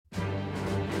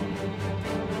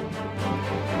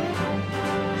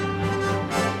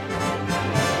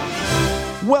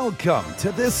Welcome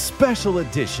to this special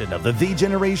edition of the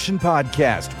Generation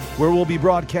Podcast, where we'll be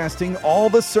broadcasting all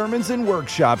the sermons and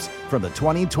workshops from the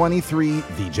 2023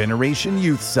 Generation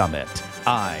Youth Summit.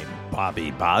 I'm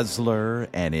Bobby Bosler,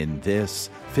 and in this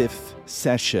fifth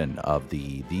session of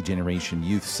the Generation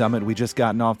Youth Summit, we just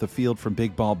gotten off the field from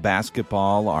Big Ball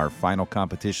Basketball, our final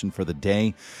competition for the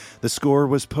day. The score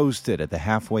was posted at the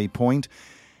halfway point,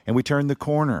 and we turned the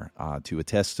corner to a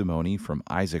testimony from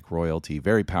Isaac Royalty,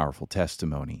 very powerful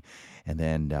testimony. And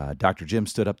then Dr. Jim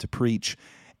stood up to preach.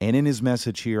 And in his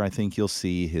message here, I think you'll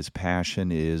see his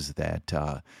passion is that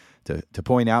to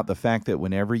point out the fact that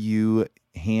whenever you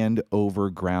hand over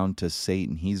ground to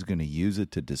Satan, he's going to use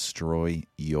it to destroy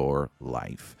your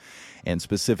life. And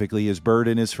specifically, his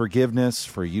burden is forgiveness,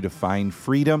 for you to find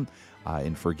freedom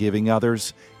in forgiving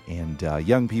others. And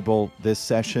young people, this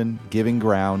session, Giving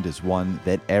Ground, is one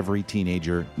that every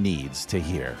teenager needs to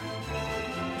hear.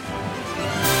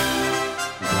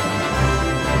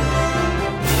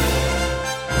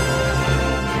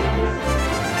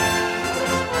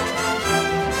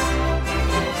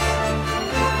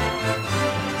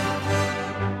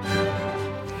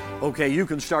 Okay, you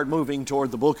can start moving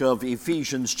toward the book of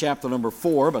Ephesians chapter number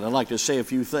 4, but I'd like to say a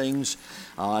few things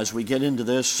as we get into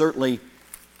this. Certainly,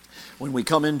 when we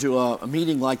come into a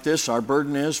meeting like this, our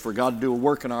burden is for God to do a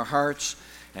work in our hearts,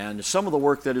 and some of the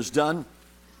work that is done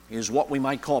is what we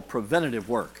might call preventative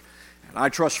work. And I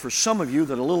trust for some of you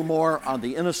that a little more on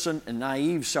the innocent and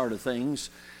naive side of things,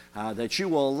 that you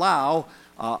will allow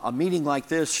a meeting like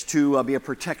this to be a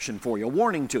protection for you, a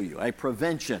warning to you, a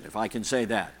prevention, if I can say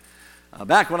that.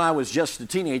 Back when I was just a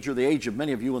teenager, the age of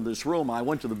many of you in this room, I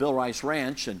went to the Bill Rice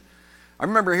Ranch, and I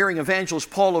remember hearing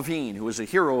evangelist Paul Levine, who is a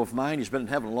hero of mine. He's been in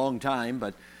heaven a long time,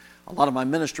 but a lot of my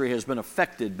ministry has been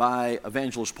affected by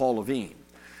evangelist Paul Levine.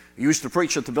 He used to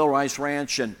preach at the Bill Rice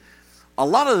Ranch, and a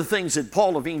lot of the things that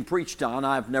Paul Levine preached on,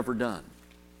 I've never done.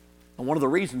 And one of the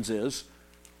reasons is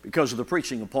because of the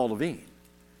preaching of Paul Levine.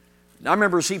 And I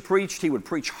remember as he preached, he would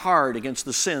preach hard against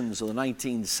the sins of the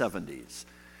 1970s.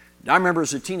 And I remember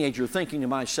as a teenager thinking to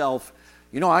myself,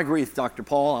 you know, I agree with Dr.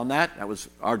 Paul on that. That was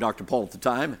our Dr. Paul at the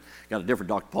time. Got a different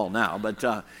Dr. Paul now,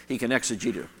 but he can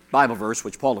exegete a Bible verse,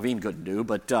 which Paul Levine couldn't do,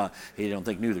 but he don't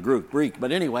think knew the Greek.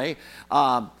 But anyway,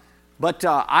 I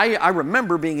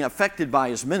remember being affected by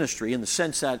his ministry in the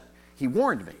sense that he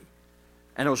warned me,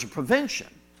 and it was a prevention.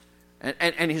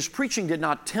 And his preaching did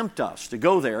not tempt us to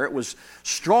go there. It was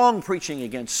strong preaching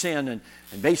against sin, and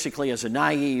basically as a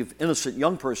naive, innocent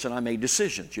young person, I made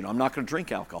decisions. You know, I'm not going to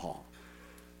drink alcohol.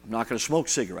 I'm not going to smoke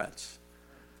cigarettes.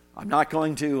 I'm not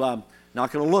going to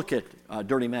look at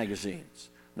dirty magazines.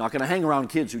 I'm not going to hang around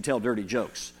kids who tell dirty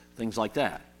jokes, things like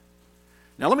that.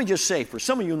 Now, let me just say, for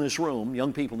some of you in this room,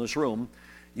 young people in this room,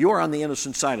 you are on the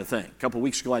innocent side of things. A couple of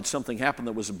weeks ago, I had something happen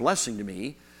that was a blessing to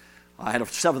me. I had a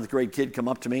 7th grade kid come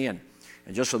up to me, and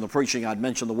just in the preaching, I'd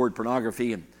mentioned the word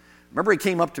pornography. And remember, he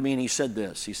came up to me and he said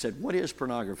this. He said, "What is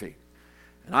pornography?"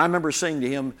 And I remember saying to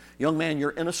him, "Young man,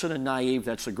 you're innocent and naive.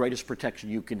 That's the greatest protection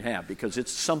you can have, because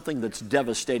it's something that's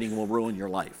devastating and will ruin your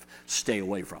life. Stay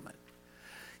away from it."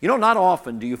 You know, not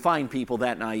often do you find people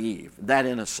that naive, that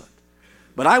innocent.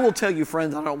 But I will tell you,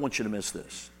 friends, I don't want you to miss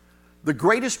this. The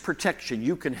greatest protection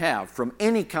you can have from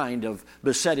any kind of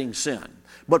besetting sin,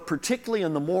 but particularly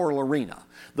in the moral arena,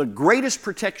 the greatest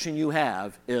protection you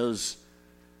have is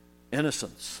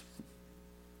innocence.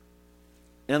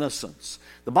 Innocence.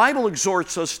 The Bible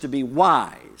exhorts us to be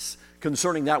wise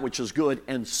concerning that which is good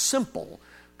and simple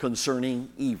concerning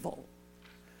evil.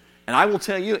 And I will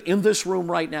tell you, in this room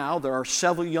right now, there are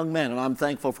several young men, and I'm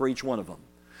thankful for each one of them,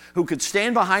 who could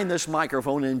stand behind this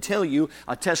microphone and tell you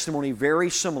a testimony very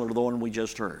similar to the one we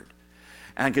just heard.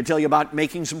 And could tell you about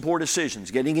making some poor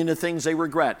decisions, getting into things they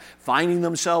regret, finding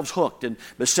themselves hooked in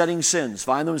besetting sins,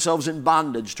 finding themselves in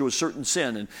bondage to a certain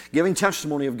sin, and giving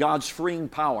testimony of God's freeing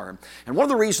power. And one of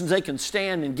the reasons they can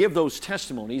stand and give those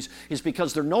testimonies is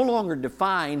because they're no longer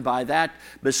defined by that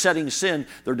besetting sin.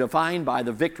 They're defined by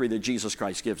the victory that Jesus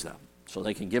Christ gives them, so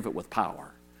they can give it with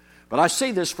power. But I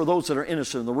say this for those that are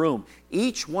innocent in the room.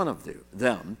 Each one of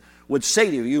them would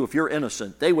say to you, if you're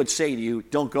innocent, they would say to you,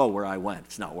 "Don't go where I went.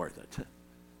 It's not worth it."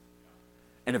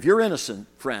 And if you're innocent,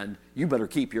 friend, you better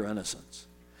keep your innocence.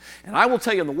 And I will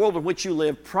tell you, in the world in which you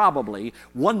live, probably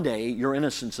one day your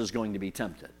innocence is going to be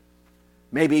tempted.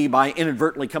 Maybe by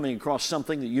inadvertently coming across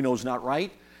something that you know is not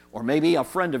right, or maybe a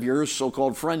friend of yours,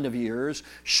 so-called friend of yours,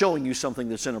 showing you something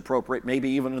that's inappropriate, maybe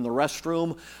even in the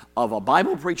restroom of a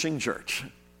Bible-preaching church,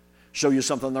 show you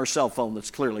something on their cell phone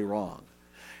that's clearly wrong.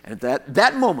 And at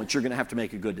that moment, you're going to have to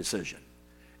make a good decision.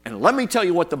 And let me tell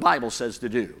you what the Bible says to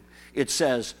do. It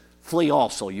says, "Flee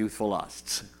also youthful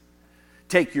lusts."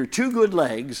 Take your 2 good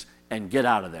legs and get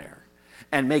out of there.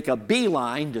 And make a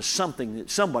beeline to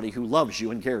somebody who loves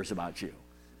you and cares about you.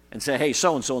 And say, hey,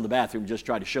 so-and-so in the bathroom just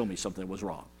tried to show me something that was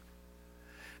wrong.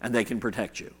 And they can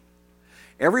protect you.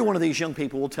 Every one of these young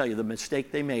people will tell you the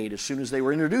mistake they made as soon as they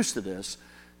were introduced to this,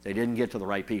 they didn't get to the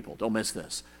right people. Don't miss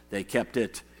this. They kept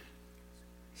it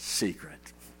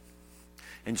secret.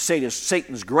 And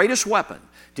Satan's greatest weapon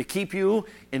to keep you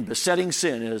in besetting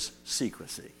sin is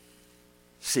secrecy.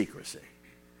 Secrecy.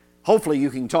 Hopefully you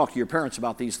can talk to your parents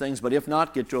about these things, but if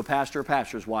not, get to a pastor or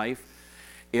pastor's wife.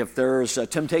 If there's a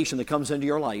temptation that comes into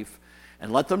your life,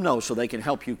 and let them know so they can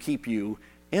help you keep you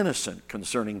innocent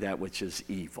concerning that which is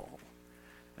evil.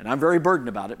 And I'm very burdened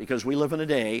about it because we live in a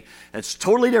day that's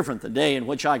totally different than the day in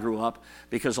which I grew up,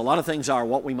 because a lot of things are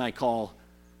what we might call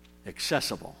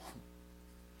accessible.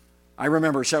 I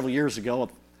remember several years ago,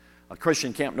 a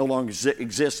Christian camp no longer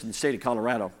exists in the state of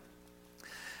Colorado.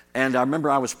 And I remember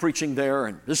I was preaching there,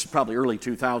 and this is probably early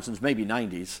 2000s, maybe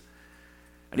 90s.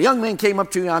 And a young man came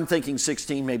up to me, I'm thinking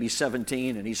 16, maybe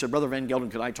 17, and he said, Brother Van Gelderen,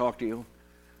 could I talk to you?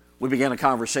 We began a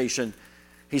conversation.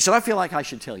 He said, I feel like I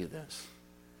should tell you this.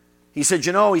 He said,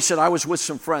 I was with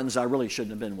some friends I really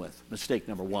shouldn't have been with. Mistake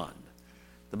number one.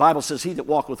 The Bible says, he that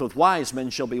walketh with wise men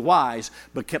shall be wise,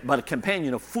 but a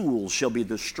companion of fools shall be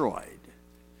destroyed.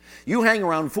 You hang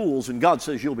around fools, and God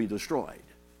says you'll be destroyed.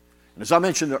 And as I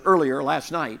mentioned earlier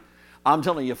last night, I'm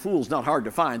telling you, fools not hard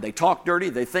to find. They talk dirty,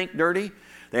 they think dirty,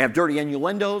 they have dirty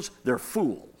innuendos, they're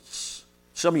fools.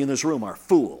 Some of you in this room are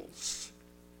fools.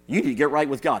 You need to get right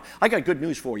with God. I got good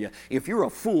news for you. If you're a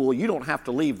fool, you don't have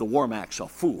to leave the War Max a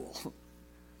fool.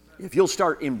 If you'll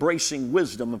start embracing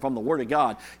wisdom from the Word of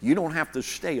God, you don't have to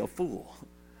stay a fool.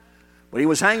 But he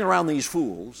was hanging around these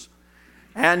fools,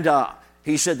 and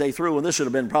he said they threw, and this would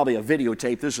have been probably a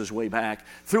videotape, this is way back,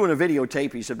 threw in a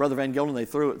videotape. He said, Brother Van Gelderen, they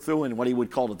threw in what he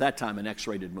would call at that time an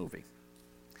X-rated movie.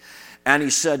 And he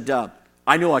said,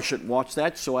 I knew I shouldn't watch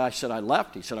that, so I said I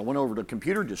left. He said I went over to the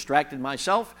computer, distracted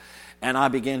myself, and I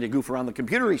began to goof around the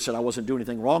computer. He said I wasn't doing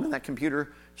anything wrong in that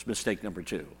computer. It's mistake number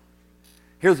two.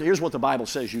 Here's what the Bible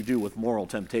says you do with moral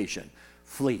temptation.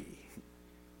 Flee.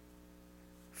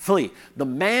 Flee. The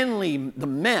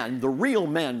real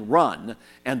men run,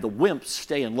 and the wimps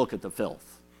stay and look at the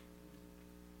filth.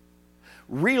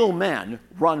 Real men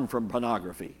run from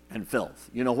pornography and filth.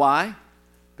 You know why?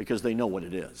 Because they know what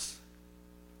it is.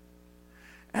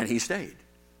 And he stayed.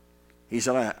 He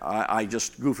said, I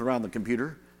just goofed around the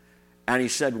computer. And he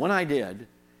said, when I did,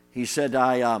 he said,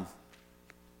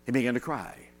 he began to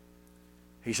cry.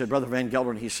 He said, Brother Van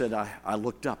Gelderen, he said, I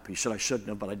looked up. He said, I shouldn't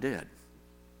have, but I did.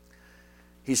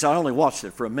 He said, I only watched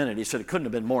it for a minute. He said, it couldn't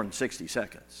have been more than 60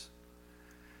 seconds.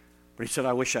 But he said,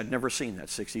 I wish I'd never seen that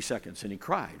 60 seconds. And he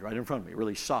cried right in front of me,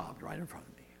 really sobbed right in front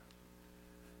of me.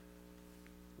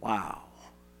 Wow.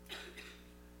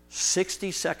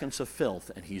 60 seconds of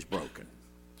filth, and he's broken.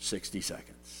 60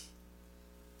 seconds.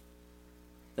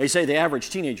 They say the average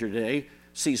teenager today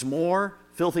sees more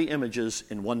filthy images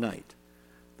in one night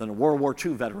than a World War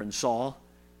II veteran saw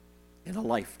in a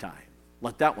lifetime.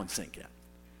 Let that one sink in.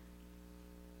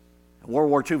 And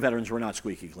World War II veterans were not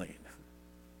squeaky clean.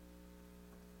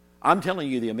 I'm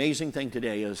telling you, the amazing thing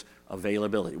today is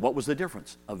availability. What was the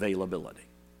difference? Availability.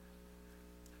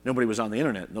 Nobody was on the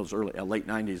internet in those late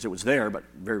 90s. It was there, but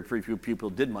very few people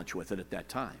did much with it at that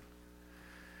time.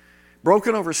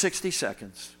 Broken over 60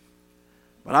 seconds.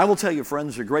 But I will tell you,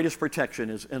 friends, the greatest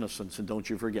protection is innocence, and don't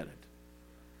you forget it.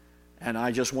 And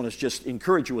I just want to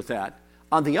encourage you with that.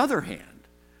 On the other hand,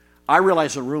 I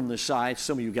realize in a room this size,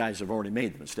 some of you guys have already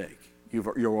made the mistake.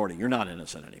 You're not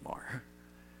innocent anymore.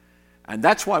 And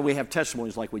that's why we have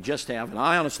testimonies like we just have. And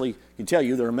I honestly can tell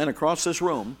you there are men across this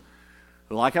room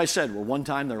who, like I said, were one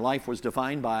time their life was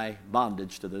defined by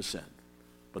bondage to this sin.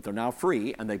 But they're now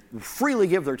free, and they freely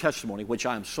give their testimony, which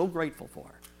I am so grateful for.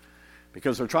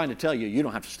 Because they're trying to tell you, you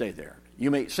don't have to stay there.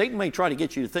 Satan may try to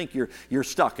get you to think you're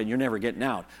stuck and you're never getting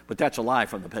out, but that's a lie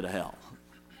from the pit of hell.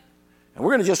 And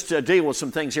we're going to just deal with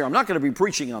some things here. I'm not going to be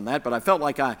preaching on that, but I felt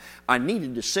like I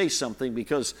needed to say something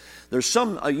because there's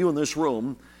some of you in this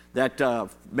room that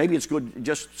maybe it's good,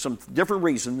 just some different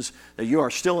reasons that you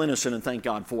are still innocent, and thank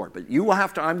God for it. But you will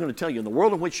have to, I'm going to tell you, in the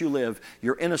world in which you live,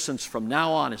 your innocence from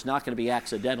now on is not going to be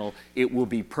accidental. It will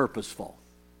be purposeful.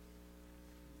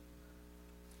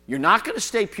 You're not going to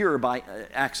stay pure by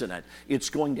accident. It's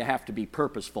going to have to be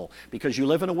purposeful because you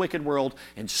live in a wicked world,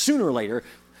 and sooner or later,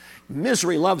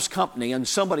 misery loves company, and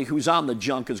somebody who's on the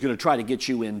junk is going to try to get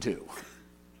you in too.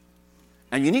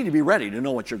 And you need to be ready to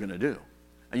know what you're going to do.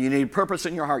 And you need purpose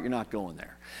in your heart. You're not going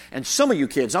there. And some of you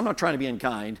kids, I'm not trying to be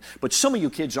unkind, but some of you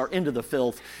kids are into the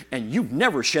filth, and you've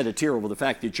never shed a tear over the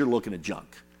fact that you're looking at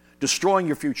junk. destroying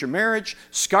your future marriage,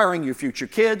 scarring your future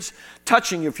kids,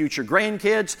 touching your future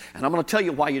grandkids, and I'm going to tell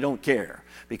you why you don't care.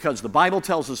 Because the Bible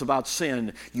tells us about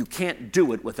sin, you can't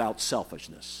do it without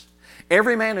selfishness.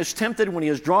 Every man is tempted when he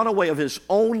is drawn away of his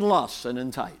own lusts and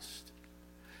enticed.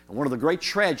 And one of the great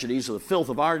tragedies of the filth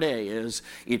of our day is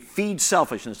it feeds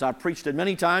selfishness. I've preached it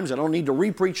many times. I don't need to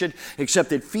re-preach it,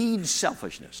 except it feeds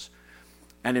selfishness.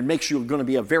 And it makes you going to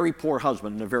be a very poor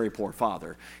husband and a very poor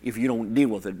father if you don't deal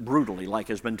with it brutally, like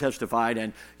has been testified,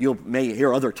 and you may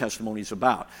hear other testimonies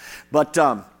about. But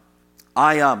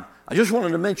I just wanted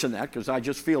to mention that because I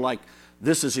just feel like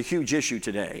this is a huge issue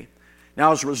today.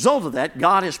 Now, as a result of that,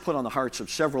 God has put on the hearts of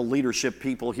several leadership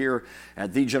people here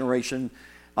at The Generation.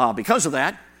 Because of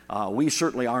that, we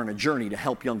certainly are on a journey to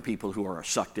help young people who are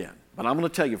sucked in. But I'm going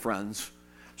to tell you, friends,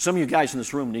 some of you guys in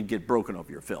this room need to get broken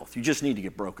over your filth. You just need to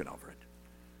get broken over it.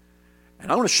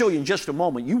 And I want to show you in just a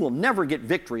moment, you will never get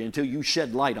victory until you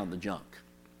shed light on the junk.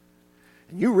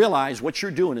 And you realize what you're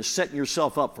doing is setting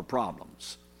yourself up for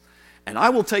problems. And I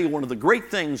will tell you one of the great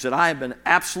things that I have been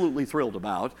absolutely thrilled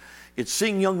about, it's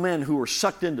seeing young men who were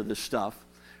sucked into this stuff,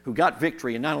 who got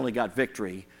victory, and not only got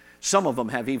victory, some of them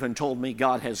have even told me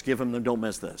God has given them, don't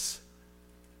miss this,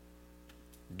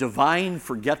 divine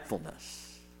forgetfulness.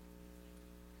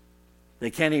 They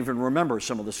can't even remember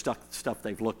some of the stuff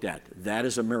they've looked at. That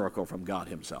is a miracle from God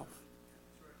himself.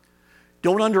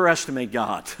 Don't underestimate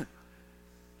God.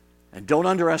 And don't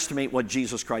underestimate what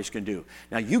Jesus Christ can do.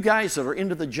 Now, you guys that are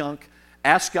into the junk,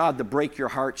 ask God to break your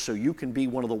heart so you can be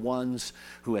one of the ones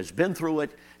who has been through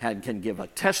it and can give a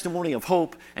testimony of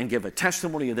hope and give a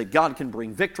testimony that God can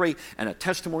bring victory and a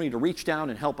testimony to reach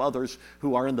down and help others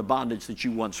who are in the bondage that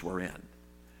you once were in.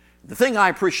 The thing I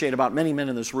appreciate about many men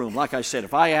in this room, like I said,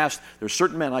 if I asked, there's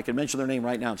certain men, I could mention their name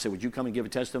right now and say, would you come and give a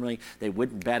testimony? They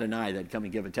wouldn't bat an eye. They'd come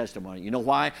and give a testimony. You know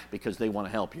why? Because they want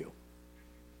to help you.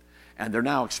 And they're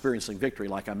now experiencing victory,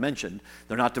 like I mentioned.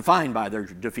 They're not defined by their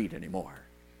defeat anymore.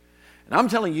 And I'm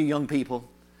telling you, young people,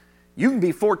 you can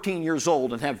be 14 years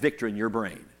old and have victory in your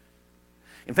brain.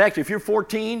 In fact, if you're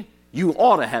 14, you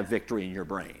ought to have victory in your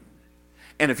brain.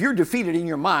 And if you're defeated in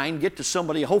your mind, get to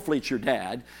somebody, hopefully it's your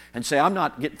dad, and say, I'm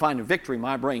not finding victory in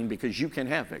my brain, because you can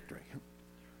have victory. In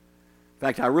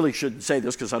fact, I really shouldn't say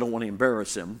this because I don't want to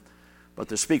embarrass him, but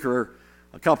the speaker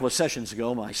a couple of sessions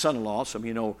ago, my son-in-law, some of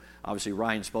you know, obviously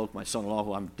Ryan spoke, my son-in-law,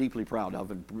 who I'm deeply proud of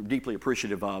and deeply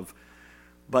appreciative of.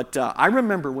 But I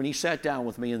remember when he sat down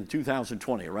with me in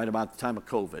 2020, right about the time of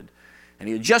COVID, and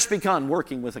he had just begun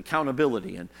working with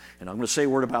accountability, and I'm going to say a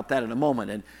word about that in a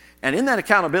moment. And in that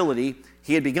accountability,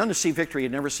 he had begun to see victory he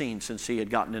had never seen since he had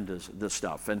gotten into this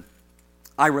stuff. And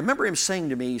I remember him saying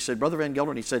to me, he said, Brother Van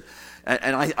Gelderen, he said,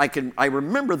 and I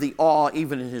remember the awe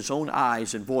even in his own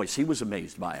eyes and voice. He was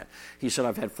amazed by it. He said,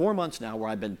 I've had 4 months now where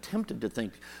I've been tempted to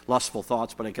think lustful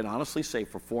thoughts, but I can honestly say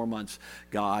for 4 months,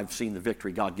 God, I've seen the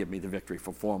victory. God give me the victory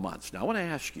for 4 months. Now I want to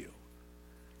ask you,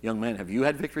 young man, have you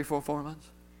had victory for 4 months?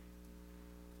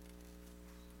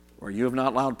 Or you have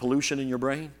not allowed pollution in your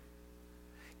brain?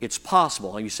 It's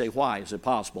possible. And you say, why is it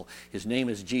possible? His name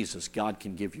is Jesus. God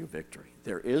can give you victory.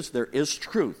 There is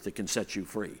truth that can set you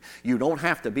free. You don't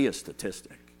have to be a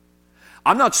statistic.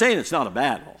 I'm not saying it's not a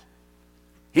battle.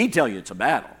 He'd tell you it's a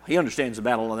battle. He understands the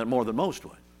battle more than most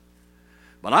would.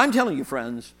 But I'm telling you,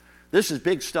 friends, this is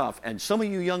big stuff. And some of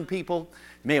you young people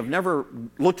may have never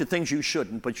looked at things you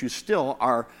shouldn't, but you still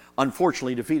are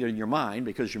unfortunately defeated in your mind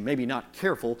because you're maybe not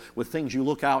careful with things you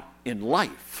look out in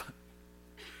life.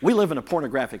 We live in a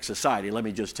pornographic society, let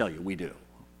me just tell you, we do.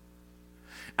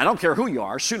 I don't care who you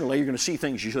are, sooner or later you're going to see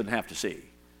things you shouldn't have to see.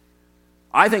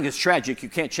 I think it's tragic you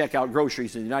can't check out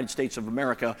groceries in the United States of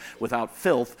America without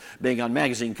filth being on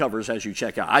magazine covers as you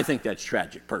check out. I think that's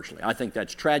tragic, personally. I think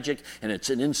that's tragic, and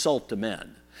it's an insult to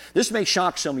men. This may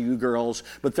shock some of you girls,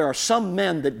 but there are some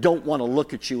men that don't want to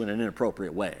look at you in an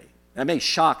inappropriate way. That may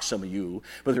shock some of you,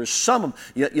 but there's some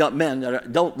men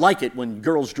that don't like it when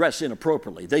girls dress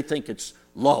inappropriately. They think it's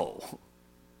low.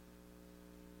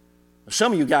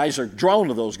 Some of you guys are drawn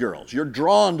to those girls. You're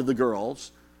drawn to the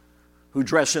girls who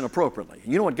dress inappropriately.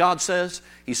 You know what God says?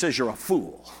 He says you're a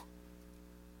fool.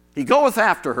 He goeth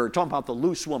after her, talking about the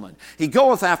loose woman. He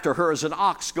goeth after her as an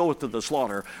ox goeth to the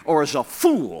slaughter, or as a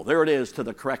fool, there it is, to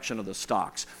the correction of the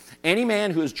stocks. Any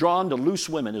man who is drawn to loose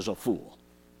women is a fool.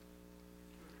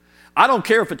 I don't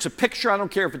care if it's a picture, I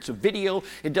don't care if it's a video,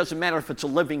 it doesn't matter if it's a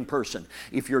living person.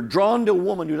 If you're drawn to a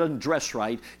woman who doesn't dress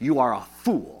right, you are a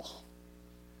fool.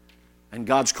 And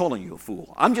God's calling you a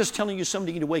fool. I'm just telling you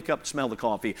something to wake up and smell the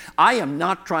coffee. I am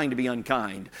not trying to be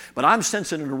unkind, but I'm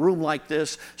sensing in a room like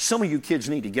this, some of you kids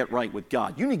need to get right with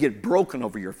God. You need to get broken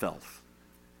over your filth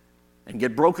and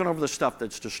get broken over the stuff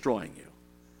that's destroying you.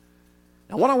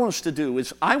 Now, what I want us to do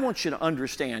is I want you to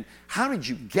understand, how did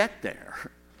you get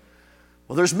there?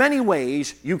 Well, there's many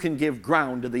ways you can give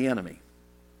ground to the enemy.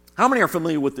 How many are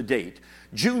familiar with the date?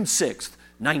 June 6th,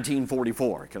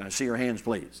 1944. Can I see your hands,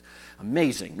 please?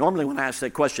 Amazing. Normally when I ask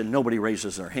that question, nobody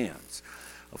raises their hands.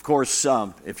 Of course,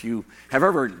 if you have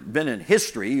ever been in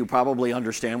history, you probably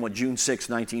understand what June 6,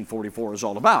 1944 is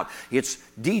all about. It's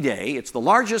D-Day. It's the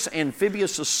largest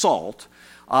amphibious assault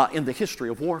in the history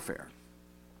of warfare.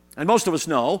 And most of us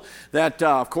know that,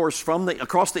 of course,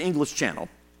 across the English Channel,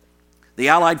 the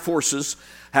Allied forces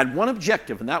had one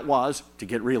objective, and that was to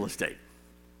get real estate.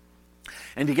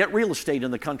 And to get real estate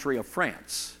in the country of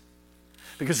France.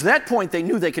 Because at that point, they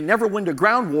knew they could never win a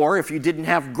ground war if you didn't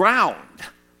have ground.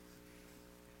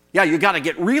 Yeah, you got to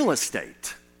get real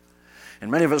estate. And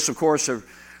many of us, of course,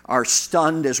 are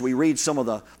stunned as we read some of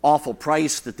the awful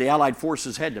price that the Allied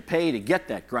forces had to pay to get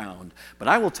that ground. But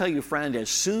I will tell you, friend, as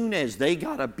soon as they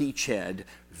got a beachhead,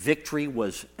 victory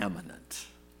was imminent.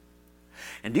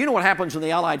 And do you know what happens when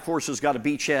the Allied forces got a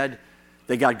beachhead?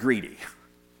 They got greedy.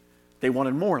 They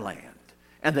wanted more land.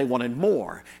 And they wanted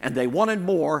more. And they wanted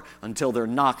more until they're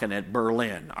knocking at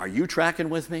Berlin. Are you tracking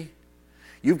with me?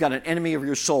 You've got an enemy of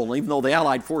your soul. And even though the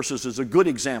Allied forces is a good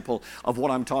example of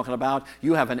what I'm talking about,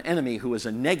 you have an enemy who is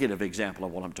a negative example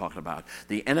of what I'm talking about.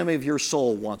 The enemy of your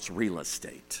soul wants real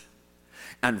estate.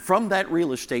 And from that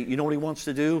real estate, you know what he wants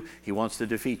to do? He wants to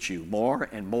defeat you more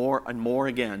and more and more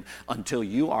again until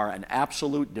you are an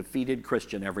absolute defeated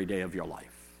Christian every day of your life.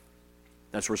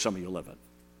 That's where some of you live in.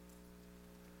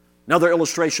 Another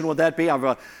illustration would that be? I have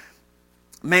a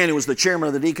man who was the chairman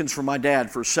of the deacons for my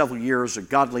dad for several years, a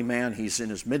godly man. He's in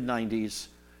his mid-90s,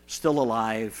 still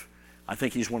alive. I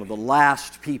think he's one of the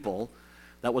last people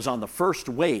that was on the first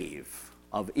wave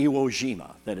of Iwo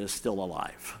Jima that is still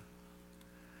alive.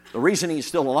 The reason he's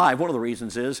still alive, one of the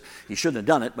reasons is he shouldn't have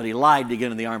done it, but he lied to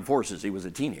get in the armed forces. He was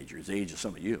a teenager, his age of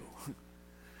some of you.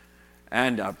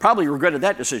 And probably regretted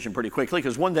that decision pretty quickly,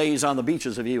 because one day he's on the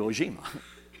beaches of Iwo Jima.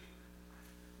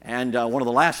 And one of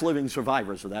the last living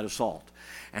survivors of that assault.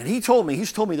 And he's told me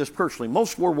this personally.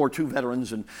 Most World War II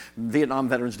veterans and Vietnam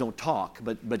veterans don't talk,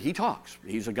 but he talks.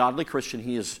 He's a godly Christian.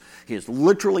 He has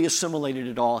literally assimilated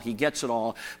it all. He gets it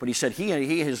all. But he said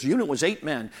his unit was 8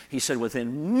 men. He said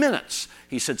within minutes,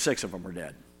 he said 6 of them were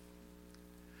dead.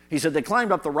 He said they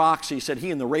climbed up the rocks. He said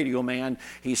he and the radio man,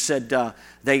 he said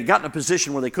they got in a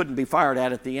position where they couldn't be fired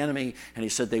at the enemy. And he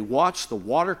said they watched the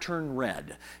water turn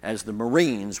red as the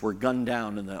Marines were gunned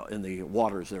down in the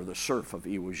waters there, the surf of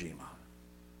Iwo Jima.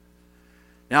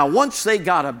 Now, once they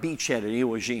got a beachhead at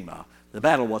Iwo Jima, the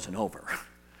battle wasn't over.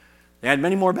 They had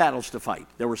many more battles to fight.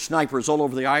 There were snipers all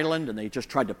over the island, and they just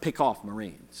tried to pick off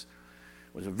Marines.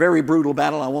 It was a very brutal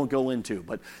battle I won't go into,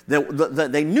 but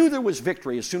they knew there was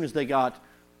victory as soon as they got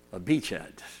a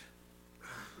beachhead.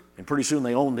 And pretty soon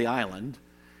they owned the island,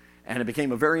 and it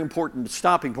became a very important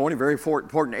stopping point, a very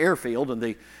important airfield in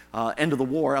the end of the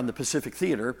war on the Pacific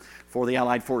Theater for the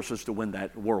Allied forces to win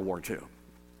that World War II.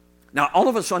 Now, all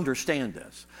of us understand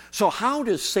this. So how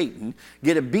does Satan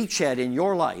get a beachhead in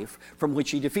your life from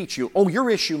which he defeats you? Oh, your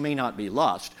issue may not be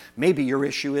lust. Maybe your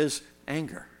issue is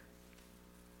anger.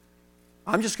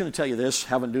 I'm just going to tell you this,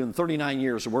 having done 39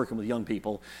 years of working with young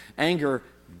people, anger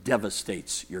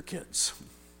devastates your kids.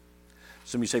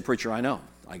 Some of you say, preacher, I know.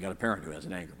 I got a parent who has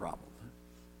an anger problem.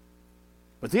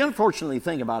 But the unfortunate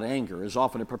thing about anger is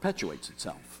often it perpetuates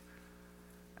itself.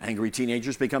 Angry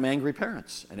teenagers become angry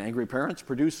parents, and angry parents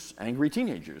produce angry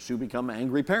teenagers who become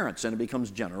angry parents, and it becomes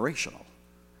generational.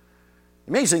 The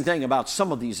amazing thing about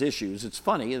some of these issues, it's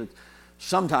funny that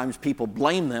sometimes people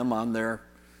blame them on their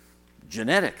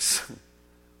genetics.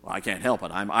 Well, I can't help it.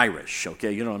 I'm Irish,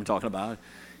 okay? You know what I'm talking about.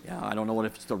 Yeah, I don't know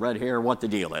if it's the red hair or what the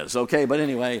deal is, okay? But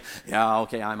anyway, yeah,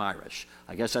 okay, I'm Irish.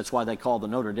 I guess that's why they call the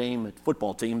Notre Dame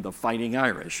football team the Fighting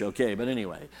Irish, okay? But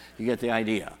anyway, you get the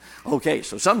idea. Okay,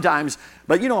 so sometimes,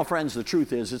 but you know, friends, the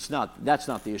truth is that's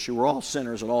not the issue. We're all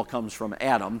sinners. It all comes from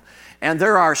Adam. And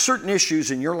there are certain issues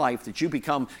in your life that you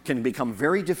can become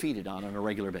very defeated on a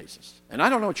regular basis. And I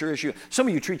don't know what your issue is. Some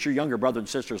of you treat your younger brother and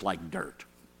sisters like dirt.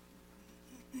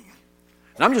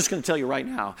 And I'm just going to tell you right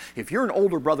now, if you're an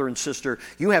older brother and sister,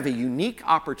 you have a unique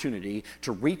opportunity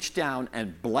to reach down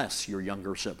and bless your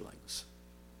younger siblings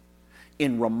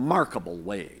in remarkable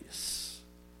ways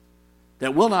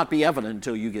that will not be evident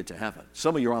until you get to heaven.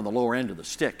 Some of you are on the lower end of the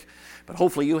stick, but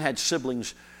hopefully you had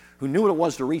siblings who knew what it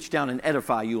was to reach down and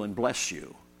edify you and bless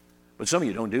you. But some of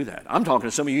you don't do that. I'm talking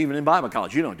to some of you even in Bible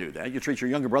college. You don't do that. You treat your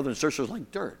younger brother and sisters like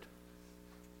dirt.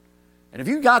 And if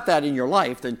you got that in your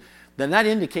life, then that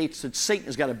indicates that Satan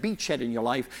has got a beachhead in your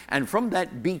life, and from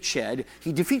that beachhead,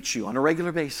 he defeats you on a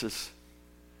regular basis.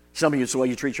 Some of you, it's the way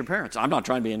you treat your parents. I'm not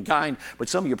trying to be unkind, but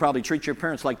some of you probably treat your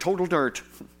parents like total dirt.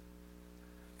 In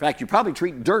fact, you probably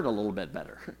treat dirt a little bit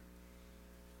better.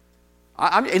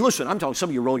 Hey, listen, I'm talking, some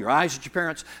of you roll your eyes at your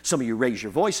parents. Some of you raise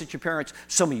your voice at your parents.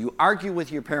 Some of you argue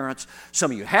with your parents. Some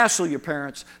of you hassle your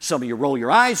parents. Some of you roll your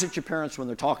eyes at your parents when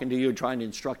they're talking to you and trying to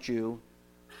instruct you.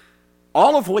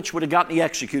 All of which would have gotten you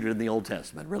executed in the Old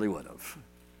Testament, really would have.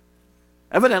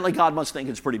 Evidently, God must think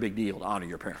it's a pretty big deal to honor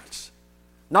your parents.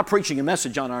 I'm not preaching a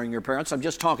message on honoring your parents. I'm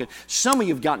just talking, some of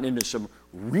you have gotten into some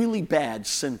really bad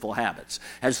sinful habits.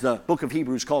 As the book of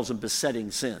Hebrews calls them,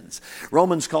 besetting sins.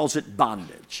 Romans calls it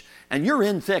bondage. And you're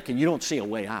in thick and you don't see a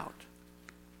way out.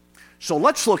 So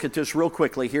let's look at this real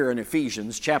quickly here in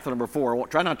Ephesians chapter number 4. I'll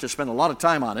try not to spend a lot of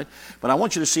time on it, but I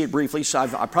want you to see it briefly. So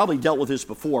I've probably dealt with this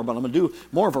before, but I'm going to do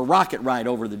more of a rocket ride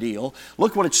over the deal.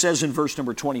 Look what it says in verse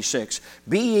number 26.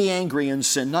 Be ye angry and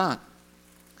sin not.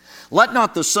 Let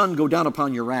not the sun go down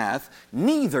upon your wrath,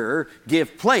 neither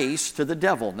give place to the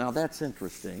devil. Now that's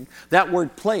interesting. That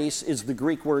word place is the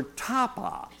Greek word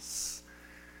topos.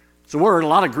 It's a word, a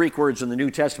lot of Greek words in the New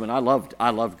Testament. I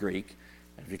love Greek.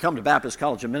 And if you come to Baptist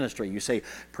College of Ministry, you say,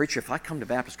 preacher, if I come to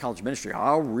Baptist College of Ministry,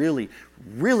 I'll really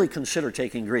consider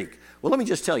taking Greek. Well, let me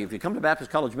just tell you, if you come to Baptist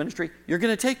College of Ministry, you're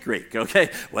going to take Greek, okay?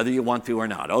 Whether you want to or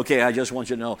not. Okay, I just want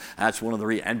you to know that's one of the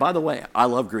reasons. And by the way, I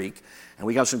love Greek, and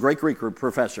we got some great Greek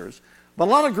professors. But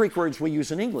a lot of Greek words we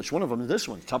use in English. One of them is this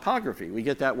one, topography. We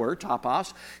get that word,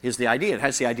 topos, is the idea. It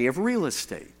has the idea of real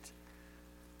estate.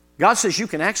 God says you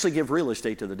can actually give real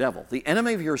estate to the devil, the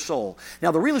enemy of your soul.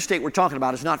 Now, the real estate we're talking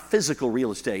about is not physical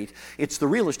real estate. It's the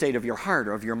real estate of your heart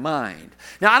or of your mind.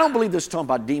 Now, I don't believe this is talking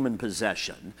about demon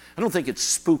possession. I don't think it's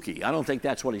spooky. I don't think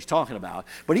that's what he's talking about.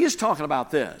 But he is talking about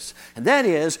this. And that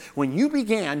is, when you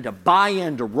began to buy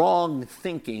into wrong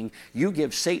thinking, you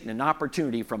give Satan an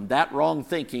opportunity from that wrong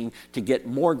thinking to get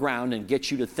more ground and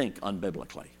get you to think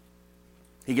unbiblically.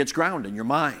 He gets ground in your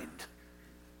mind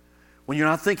when you're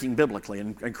not thinking biblically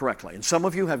and correctly. And some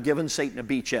of you have given Satan a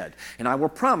beachhead. And I will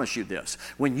promise you this.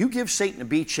 When you give Satan a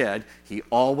beachhead, he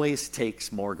always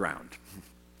takes more ground.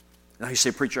 Now you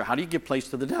say, preacher, how do you give place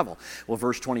to the devil? Well,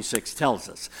 verse 26 tells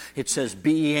us. It says,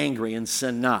 be ye angry and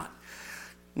sin not.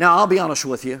 Now, I'll be honest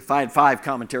with you. If I had 5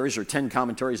 commentaries or 10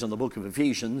 commentaries on the book of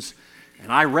Ephesians,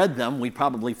 and I read them, we'd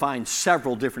probably find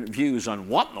several different views on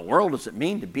what in the world does it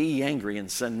mean to be angry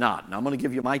and sin not. And I'm going to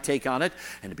give you my take on it,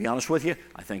 and to be honest with you,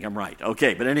 I think I'm right.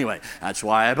 Okay, but anyway, that's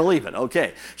why I believe it.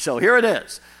 Okay, so here it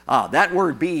is. That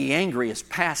word be angry is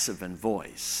passive in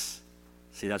voice.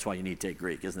 See, that's why you need to take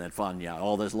Greek. Isn't that fun? Yeah,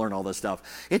 learn all this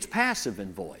stuff. It's passive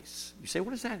in voice. You say,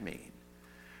 what does that mean?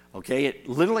 Okay, it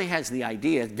literally has the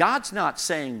idea, God's not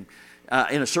saying,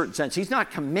 in a certain sense, he's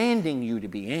not commanding you to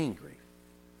be angry.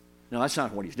 No, that's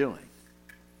not what he's doing.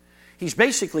 He's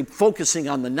basically focusing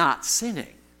on the not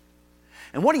sinning.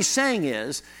 And what he's saying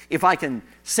is, if I can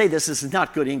say this is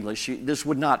not good English, this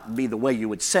would not be the way you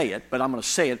would say it, but I'm going to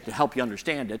say it to help you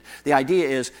understand it. The idea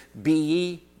is, be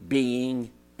ye being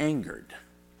angered.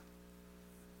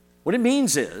 What it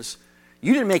means is,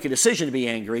 you didn't make a decision to be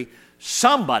angry.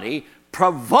 Somebody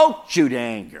provoked you to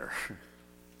anger.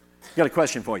 Got a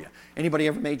question for you. Anybody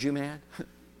ever made you mad?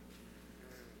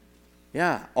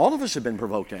 Yeah, all of us have been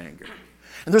provoked to anger.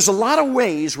 And there's a lot of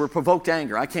ways we're provoked to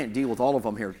anger. I can't deal with all of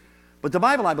them here. But the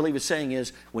Bible, I believe, is saying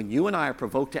is, when you and I are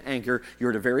provoked to anger, you're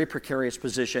in a very precarious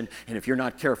position, and if you're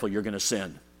not careful, you're going to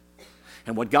sin.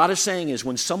 And what God is saying is,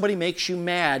 when somebody makes you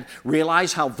mad,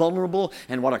 realize how vulnerable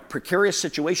and what a precarious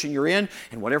situation you're in,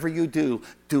 and whatever you do,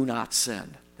 do not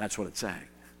sin. That's what it's saying.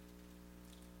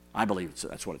 I believe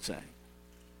that's what it's saying.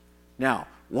 Now,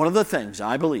 one of the things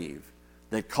I believe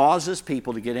that causes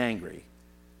people to get angry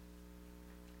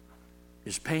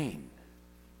is pain.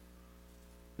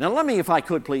 Now let me, if I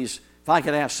could please, if I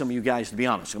could ask some of you guys to be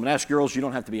honest. I'm going to ask girls, you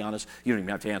don't have to be honest. You don't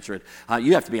even have to answer it.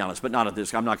 You have to be honest, but not at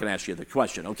this. I'm not going to ask you the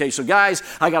question. Okay, so guys,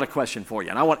 I got a question for you.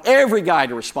 And I want every guy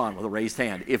to respond with a raised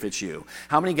hand if it's you.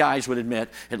 How many guys would admit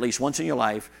at least once in your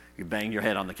life you banged your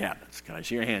head on the cabinets? Can I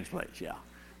see your hands, please? Yeah.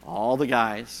 All the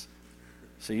guys.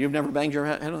 So you've never banged your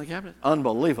head on the cabinet?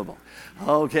 Unbelievable.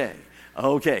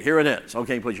 Okay, here it is.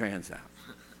 Okay, put your hands down.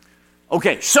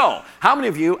 Okay, so how many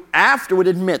of you after would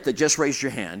admit that, just raised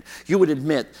your hand, you would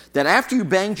admit that after you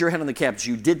banged your head on the cabinets,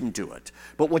 you didn't do it,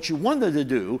 but what you wanted to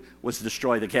do was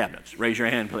destroy the cabinets? Raise your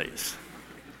hand, please.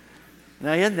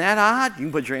 Now, isn't that odd? You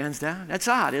can put your hands down. That's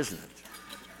odd, isn't it?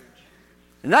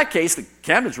 In that case, the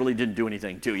cabinets really didn't do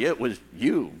anything to you. It was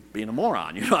you being a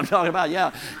moron. You know what I'm talking about? Yeah,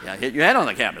 hit your head on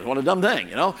the cabinet. What a dumb thing,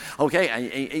 you know?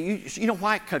 Okay, you know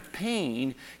why? Because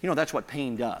pain, that's what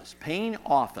pain does. Pain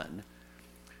often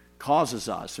causes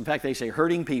us, in fact, they say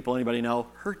hurting people, anybody know?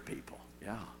 Hurt people,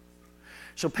 yeah.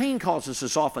 So pain causes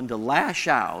us often to lash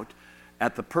out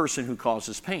at the person who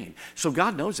causes pain. So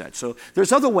God knows that. So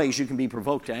there's other ways you can be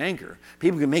provoked to anger.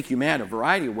 People can make you mad a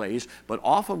variety of ways, but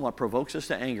often what provokes us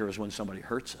to anger is when somebody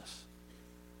hurts us.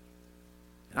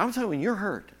 And I'm telling you, when you're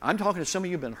hurt, I'm talking to some of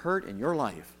you who've been hurt in your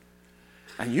life,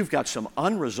 and you've got some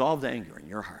unresolved anger in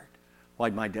your heart.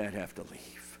 Why'd my dad have to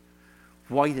leave?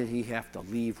 Why did he have to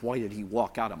leave? Why did he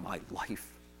walk out of my life?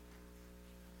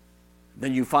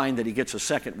 Then you find that he gets a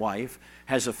second wife,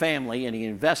 has a family, and he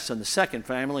invests in the second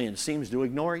family and seems to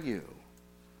ignore you.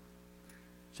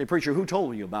 Say, preacher, who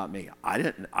told you about me? I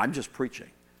didn't. I'm just preaching.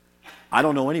 I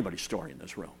don't know anybody's story in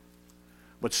this room.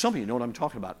 But some of you know what I'm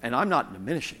talking about. And I'm not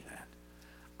diminishing that.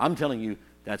 I'm telling you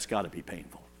that's got to be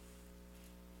painful.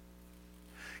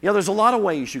 Yeah, there's a lot of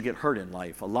ways you get hurt in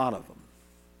life, a lot of them.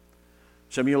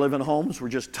 Some of you live in homes where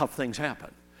just tough things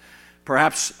happen.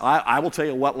 Perhaps, I will tell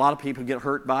you what a lot of people get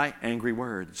hurt by, angry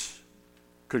words.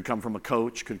 Could come from a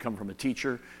coach, could come from a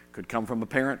teacher, could come from a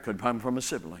parent, could come from a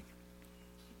sibling.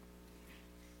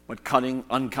 But cutting,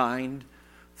 unkind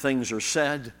things are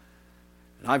said.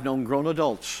 And I've known grown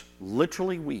adults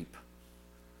literally weep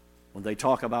when they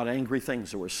talk about angry things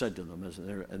that were said to them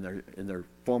in their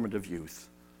formative youth.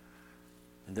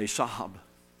 And they sob,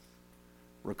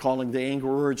 recalling the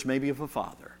angry words maybe of a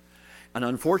father. And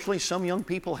unfortunately, some young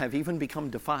people have even become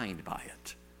defined by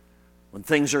it. When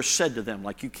things are said to them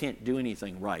like you can't do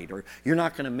anything right or you're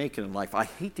not going to make it in life. I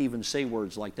hate to even say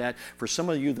words like that. For some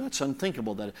of you, that's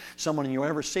unthinkable that someone you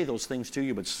ever say those things to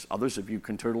you, but others of you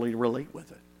can totally relate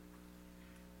with it.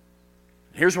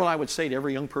 Here's what I would say to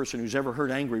every young person who's ever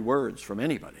heard angry words from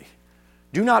anybody.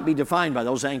 Do not be defined by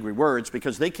those angry words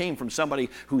because they came from somebody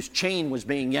whose chain was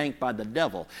being yanked by the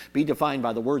devil. Be defined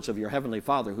by the words of your heavenly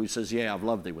Father who says, yeah, I've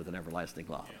loved thee with an everlasting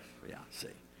love. Yeah, see.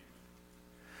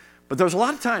 But there's a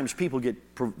lot of times people get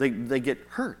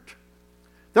hurt.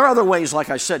 There are other ways, like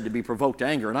I said, to be provoked to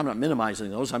anger, and I'm not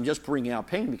minimizing those. I'm just bringing out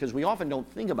pain because we often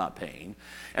don't think about pain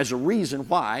as a reason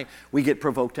why we get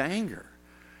provoked to anger.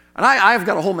 And I've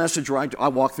got a whole message where I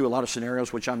walk through a lot of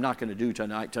scenarios, which I'm not going to do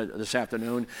this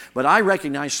afternoon. But I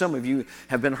recognize some of you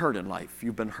have been hurt in life.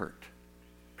 You've been hurt.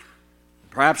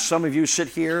 Perhaps some of you sit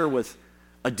here with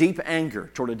a deep anger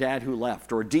toward a dad who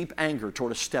left, or a deep anger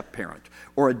toward a step-parent,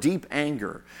 or a deep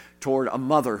anger toward a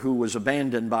mother who was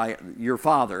abandoned by your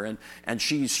father, and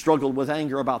she struggled with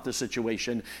anger about the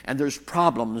situation, and there's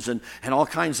problems and all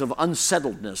kinds of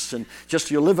unsettledness, and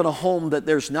just you live in a home that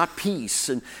there's not peace,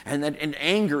 and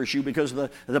angers you because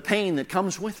of the pain that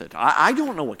comes with it. I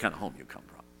don't know what kind of home you come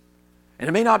from. And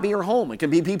it may not be your home. It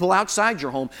can be people outside your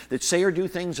home that say or do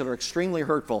things that are extremely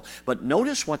hurtful. But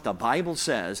notice what the Bible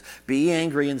says, be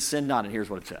angry and sin not. And here's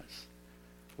what it says.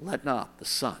 Let not the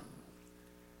sun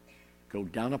go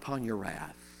down upon your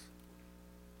wrath.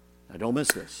 Now don't miss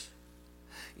this.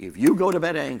 If you go to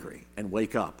bed angry and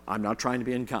wake up, I'm not trying to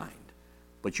be unkind,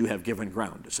 but you have given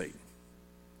ground to Satan.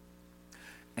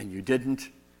 And you didn't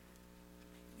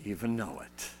even know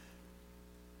it.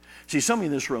 See, some of you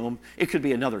in this room, it could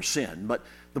be another sin, but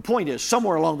the point is,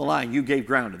 somewhere along the line, you gave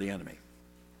ground to the enemy.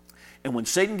 And when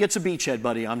Satan gets a beachhead,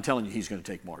 buddy, I'm telling you, he's going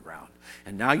to take more ground.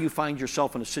 And now you find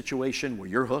yourself in a situation where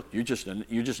you're hooked. You're just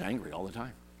angry all the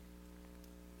time.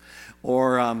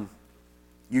 Or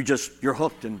you're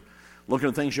hooked and looking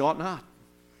at things you ought not.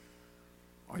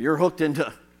 Or you're hooked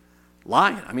into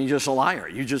lying. I mean, just a liar.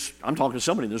 I'm talking to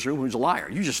somebody in this room who's a liar.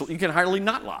 You can hardly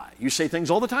not lie. You say things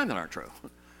all the time that aren't true.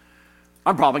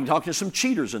 I'm probably talking to some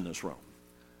cheaters in this room.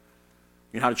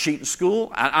 You know how to cheat in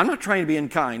school? I'm not trying to be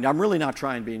unkind. I'm really not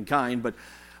trying to be unkind, but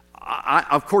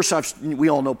of course, we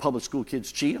all know public school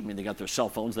kids cheat. I mean, they got their cell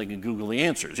phones. They can Google the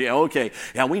answers. Yeah, okay.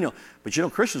 Yeah, we know. But you know,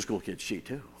 Christian school kids cheat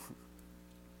too.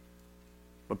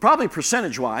 But probably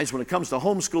percentage-wise, when it comes to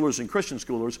homeschoolers and Christian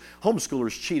schoolers,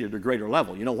 homeschoolers cheat at a greater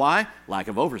level. You know why? Lack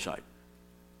of oversight.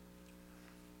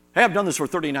 Hey, I've done this for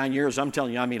 39 years. I'm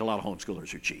telling you, I meet a lot of homeschoolers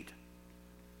who cheat.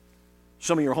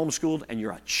 Some of you are homeschooled, and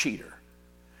you're a cheater.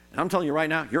 And I'm telling you right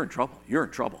now, you're in trouble. You're in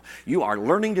trouble. You are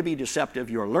learning to be deceptive.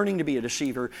 You're learning to be a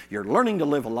deceiver. You're learning to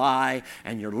live a lie,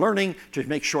 and you're learning to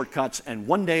make shortcuts, and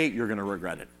one day you're going to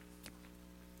regret it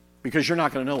because you're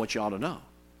not going to know what you ought to know.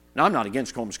 Now, I'm not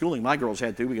against homeschooling. My girls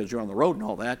had to because you're on the road and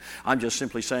all that. I'm just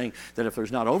simply saying that if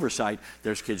there's not oversight,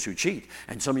 there's kids who cheat.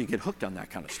 And some of you get hooked on that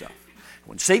kind of stuff.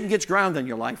 When Satan gets ground in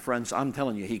your life, friends, I'm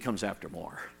telling you, he comes after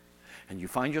more. And you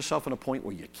find yourself in a point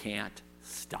where you can't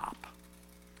stop.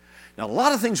 Now, a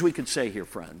lot of things we could say here,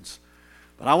 friends,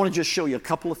 but I want to just show you a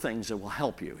couple of things that will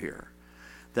help you here.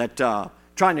 That to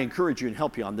trying to encourage you and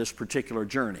help you on this particular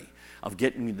journey of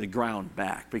getting the ground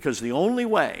back. Because the only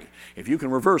way, if you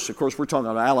can reverse, of course, we're talking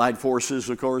about Allied forces,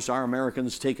 of course, our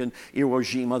Americans taking Iwo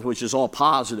Jima, which is all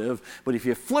positive. But if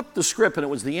you flip the script and it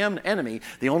was the enemy,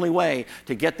 the only way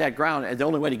to get that ground, and the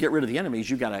only way to get rid of the enemy is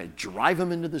you got to drive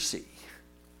them into the sea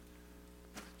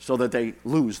so that they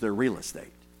lose their real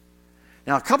estate.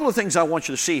 Now, a couple of things I want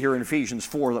you to see here in Ephesians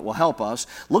 4 that will help us.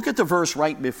 Look at the verse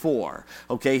right before.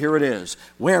 Okay, here it is.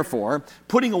 Wherefore,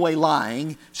 putting away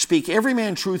lying, speak every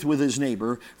man truth with his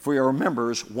neighbor, for you are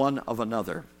members one of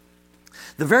another.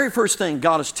 The very first thing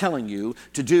God is telling you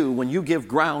to do when you give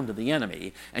ground to the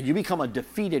enemy and you become a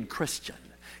defeated Christian,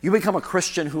 you become a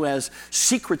Christian who has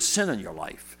secret sin in your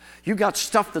life. You got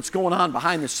stuff that's going on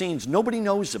behind the scenes nobody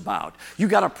knows about. You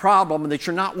got a problem that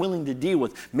you're not willing to deal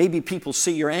with. Maybe people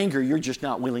see your anger, you're just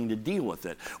not willing to deal with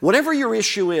it. Whatever your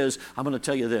issue is, I'm going to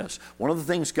tell you this. One of the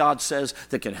things God says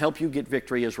that can help you get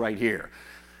victory is right here.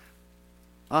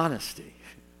 Honesty.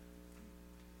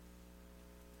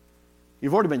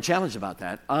 You've already been challenged about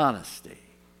that. Honesty.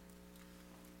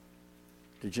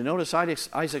 Did you notice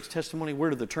Isaac's testimony?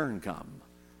 Where did the turn come?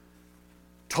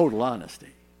 Total honesty.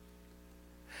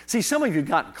 See, some of you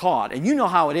got caught, and you know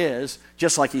how it is,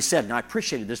 just like he said, and I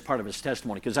appreciated this part of his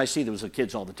testimony because I see those with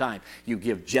kids all the time. You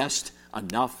give just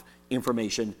enough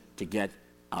information to get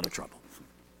out of trouble.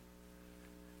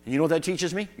 And you know what that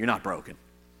teaches me? You're not broken.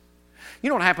 You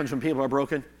know what happens when people are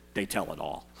broken? They tell it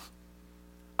all.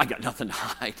 I got nothing to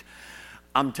hide.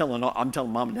 I'm telling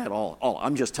mom and dad all.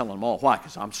 I'm just telling them all. Why?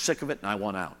 Because I'm sick of it and I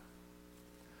want out.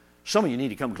 Some of you need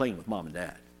to come clean with mom and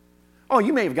dad. Oh,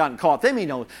 you may have gotten caught. They may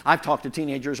know. I've talked to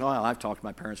teenagers. Oh, I've talked to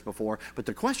my parents before. But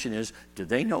the question is, do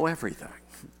they know everything?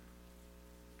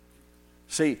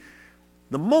 See,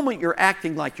 the moment you're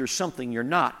acting like you're something you're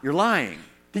not, you're lying.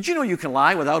 Did you know you can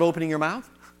lie without opening your mouth?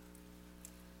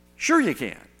 Sure you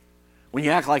can. When you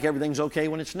act like everything's okay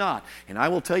when it's not. And I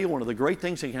will tell you, one of the great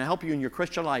things that can help you in your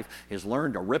Christian life is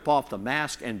learn to rip off the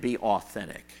mask and be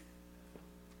authentic.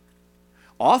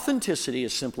 Authenticity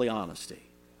is simply honesty.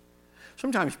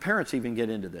 Sometimes parents even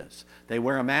get into this. They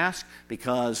wear a mask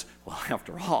because, well,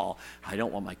 after all, I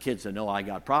don't want my kids to know I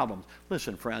got problems.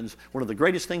 Listen, friends, one of the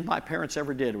greatest things my parents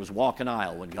ever did was walk an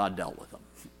aisle when God dealt with them.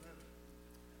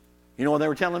 You know what they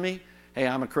were telling me? Hey,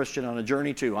 I'm a Christian on a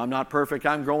journey too. I'm not perfect.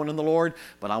 I'm growing in the Lord,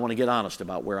 but I want to get honest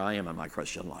about where I am in my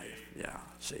Christian life. Yeah,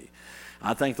 see.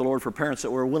 I thank the Lord for parents that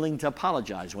were willing to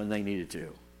apologize when they needed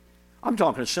to. I'm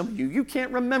talking to some of you. You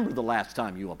can't remember the last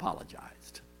time you apologized.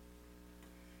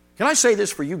 Can I say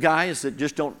this for you guys that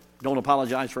just don't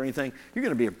apologize for anything? You're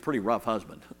going to be a pretty rough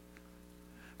husband.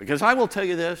 Because I will tell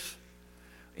you this,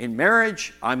 in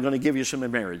marriage, I'm going to give you some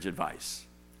marriage advice.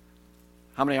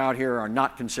 How many out here are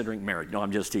not considering marriage? No,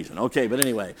 I'm just teasing. Okay, but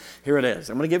anyway, here it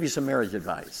is. I'm going to give you some marriage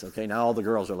advice. Okay, now all the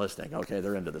girls are listening. Okay,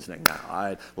 they're into this thing now.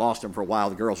 I lost them for a while.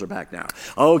 The girls are back now.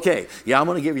 Okay, yeah, I'm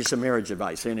going to give you some marriage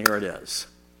advice, and here it is.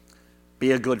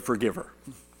 Be a good forgiver.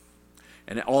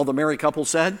 And all the married couples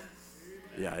said?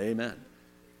 Yeah, amen.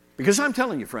 Because I'm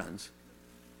telling you, friends,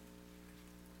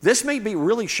 this may be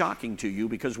really shocking to you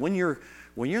because when you're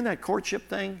in that courtship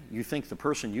thing, you think the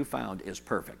person you found is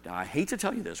perfect. Now, I hate to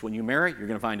tell you this. When you marry, you're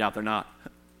going to find out they're not.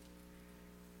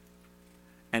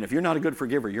 And if you're not a good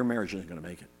forgiver, your marriage isn't going to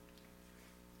make it.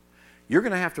 You're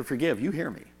going to have to forgive, you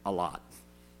hear me, a lot.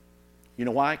 You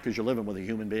know why? Because you're living with a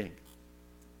human being.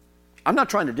 I'm not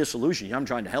trying to disillusion you. I'm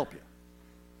trying to help you.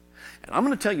 And I'm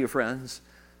going to tell you, friends,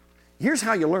 here's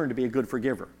how you learn to be a good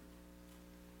forgiver.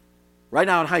 Right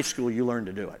now in high school, you learn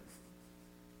to do it.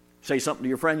 Say something to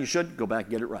your friend you should, go back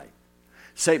and get it right.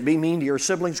 Be mean to your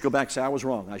siblings, go back and say, I was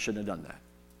wrong, I shouldn't have done that.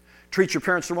 Treat your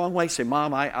parents the wrong way, say,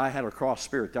 Mom, I had a cross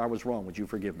spirit, I was wrong, would you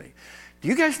forgive me? Do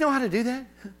you guys know how to do that?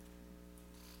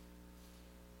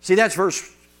 See, that's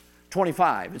verse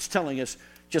 25. It's telling us,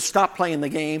 just stop playing the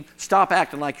game, stop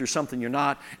acting like you're something you're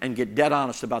not, and get dead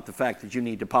honest about the fact that you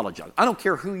need to apologize. I don't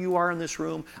care who you are in this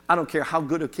room. I don't care how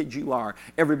good a kid you are.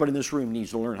 Everybody in this room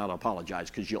needs to learn how to apologize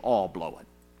because you all blow it.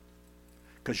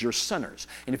 Because you're sinners.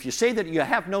 And if you say that you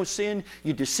have no sin,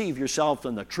 you deceive yourself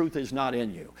and the truth is not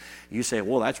in you. You say,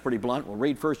 well, that's pretty blunt. Well,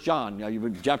 read 1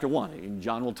 John, chapter 1, and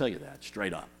John will tell you that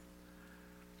straight up.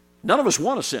 None of us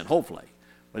want to sin, hopefully.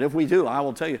 But if we do, I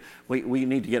will tell you, we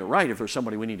need to get it right if there's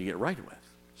somebody we need to get it right with.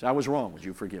 Say, I was wrong, would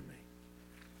you forgive me?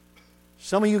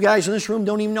 Some of you guys in this room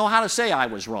don't even know how to say I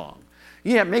was wrong.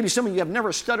 Yeah, maybe some of you have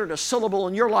never stuttered a syllable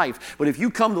in your life, but if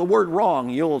you come to the word wrong,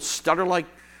 you'll stutter like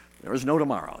there is no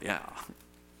tomorrow. Yeah.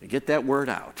 You get that word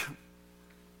out.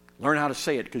 Learn how to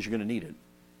say it because you're going to need it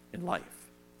in life.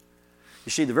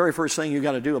 You see, the very first thing you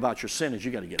got to do about your sin is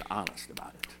you got to get honest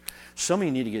about it. Some of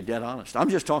you need to get dead honest. I'm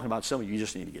just talking about some of you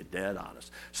just need to get dead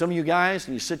honest. Some of you guys,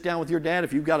 and you sit down with your dad,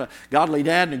 if you've got a godly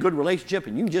dad and a good relationship,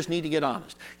 and you just need to get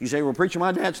honest. You say, well, preacher,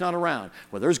 my dad's not around.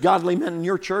 Well, there's godly men in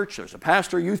your church. There's a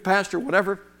pastor, youth pastor,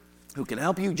 whatever, who can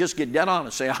help you. Just get dead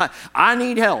honest. Say, I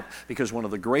need help. Because one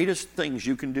of the greatest things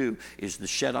you can do is to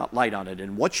shed out light on it.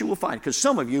 And what you will find, because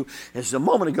some of you, as a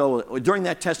moment ago, during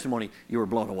that testimony, you were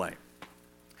blown away.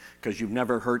 Because you've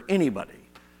never heard anybody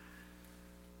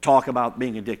talk about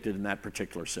being addicted in that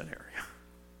particular sin area.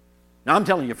 Now, I'm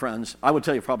telling you, friends, I would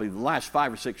tell you probably the last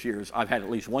 5 or 6 years, I've had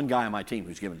at least one guy on my team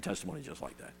who's given a testimony just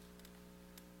like that.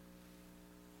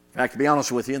 In fact, to be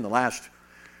honest with you, in the last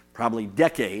probably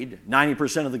decade,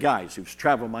 90% of the guys who've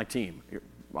traveled my team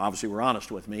obviously were honest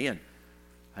with me and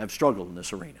have struggled in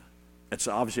this arena. It's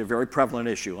obviously a very prevalent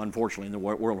issue, unfortunately, in the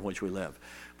world in which we live.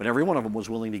 But every one of them was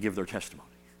willing to give their testimony.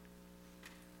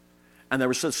 And there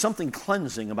was something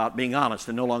cleansing about being honest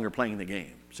and no longer playing the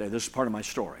game. Say, this is part of my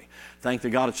story. Thank the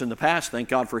God it's in the past. Thank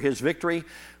God for His victory.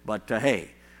 But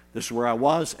hey, this is where I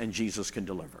was, and Jesus can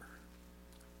deliver.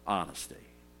 Honesty.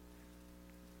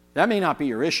 That may not be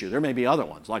your issue. There may be other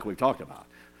ones, like we've talked about.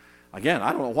 Again,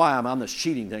 I don't know why I'm on this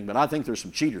cheating thing, but I think there's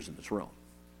some cheaters in this room.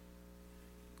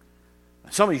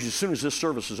 Some of you, as soon as this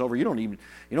service is over, you don't even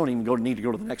need to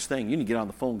go to the next thing. You need to get on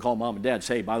the phone, call mom and dad,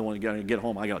 say, hey, by the way, when you get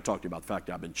home, I got to talk to you about the fact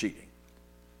that I've been cheating.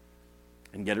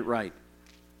 And get it right.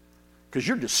 Because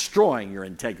you're destroying your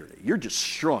integrity. You're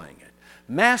destroying it.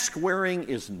 Mask wearing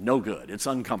is no good. It's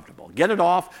uncomfortable. Get it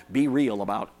off. Be real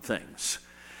about things.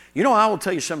 You know, I will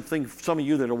tell you something, some of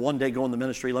you that will one day go in the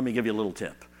ministry, let me give you a little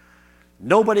tip.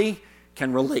 Nobody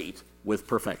can relate with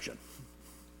perfection.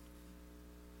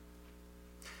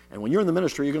 And when you're in the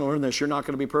ministry, you're going to learn this. You're not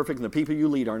going to be perfect, and the people you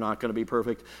lead are not going to be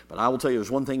perfect. But I will tell you, there's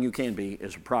one thing you can be,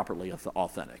 is properly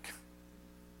authentic.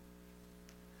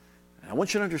 And I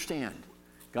want you to understand,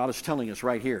 God is telling us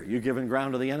right here, you're giving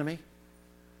ground to the enemy?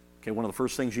 Okay, one of the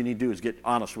first things you need to do is get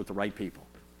honest with the right people.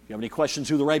 If you have any questions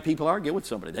who the right people are, get with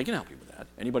somebody. They can help you with that.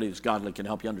 Anybody that's godly can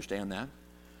help you understand that.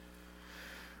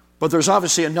 But there's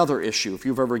obviously another issue. If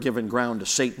you've ever given ground to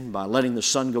Satan by letting the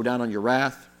sun go down on your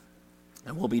wrath,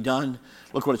 and will be done.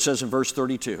 Look what it says in verse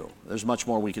 32. There's much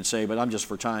more we can say, but I'm just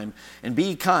for time. And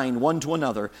be kind one to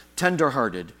another,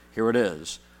 tender-hearted. Here it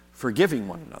is. Forgiving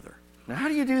one another. Now, how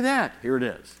do you do that? Here it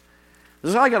is.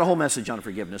 I got a whole message on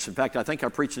forgiveness. In fact, I think I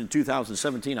preached it in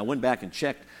 2017. I went back and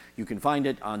checked. You can find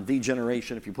it on The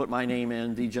Generation. If you put my name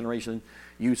in, The Generation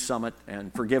Youth Summit,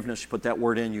 and forgiveness, you put that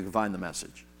word in, you can find the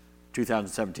message.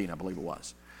 2017, I believe it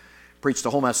was. Preached a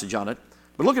whole message on it.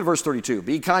 But look at verse 32.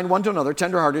 Be kind one to another,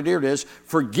 tenderhearted, here it is,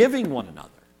 forgiving one another.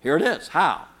 Here it is.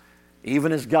 How?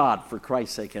 Even as God, for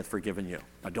Christ's sake, hath forgiven you.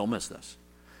 Now, don't miss this.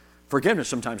 Forgiveness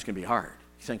sometimes can be hard.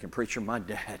 You're thinking, preacher, my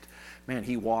dad, man,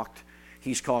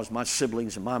 he's caused my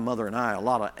siblings and my mother and I a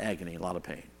lot of agony, a lot of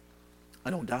pain. I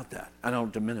don't doubt that. I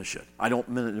don't diminish it. I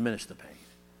don't diminish the pain.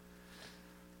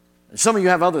 And some of you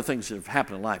have other things that have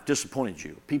happened in life, disappointed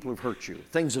you, people have hurt you,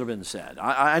 things that have been said.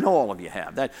 I know all of you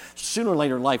have. That sooner or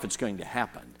later in life it's going to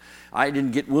happen. I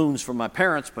didn't get wounds from my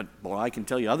parents, but boy, I can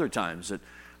tell you other times that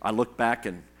I look back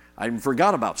and I even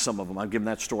forgot about some of them. I've given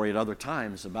that story at other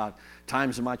times about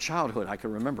times in my childhood. I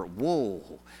can remember,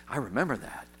 whoa, I remember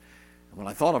that. And when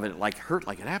I thought of it, it hurt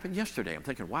like it happened yesterday. I'm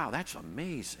thinking, wow, that's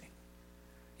amazing.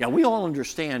 Yeah, we all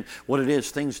understand what it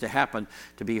is, things to happen,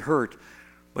 to be hurt.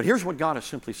 But here's what God is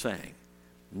simply saying.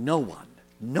 No one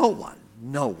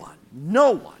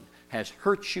has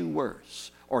hurt you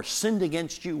worse or sinned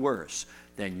against you worse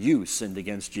than you sinned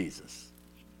against Jesus.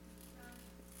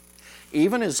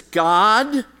 Even as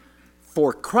God,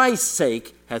 for Christ's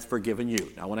sake, hath forgiven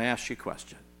you. Now I want to ask you a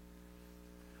question.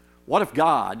 What if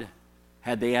God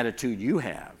had the attitude you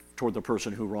have toward the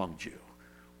person who wronged you?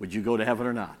 Would you go to heaven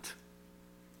or not?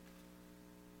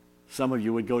 Some of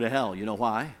you would go to hell. You know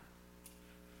why?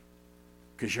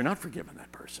 Because you're not forgiving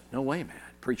that person. No way, man.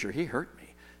 Preacher, he hurt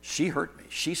me. She hurt me.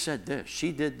 She said this.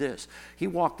 She did this. He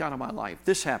walked out of my life.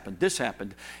 This happened. This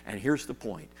happened. And here's the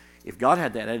point. If God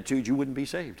had that attitude, you wouldn't be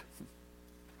saved.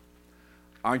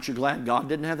 Aren't you glad God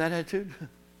didn't have that attitude?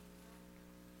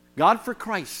 God, for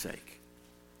Christ's sake,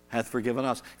 hath forgiven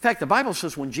us. In fact, the Bible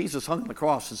says when Jesus hung on the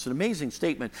cross, it's an amazing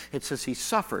statement. It says he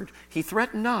suffered. He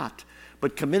threatened not,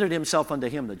 but committed himself unto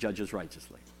him that judges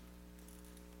righteously.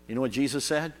 You know what Jesus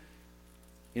said?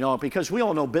 You know, because we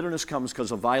all know bitterness comes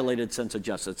because of violated sense of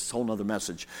justice. It's a whole other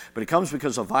message. But it comes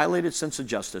because of violated sense of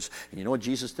justice. And you know what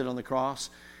Jesus did on the cross?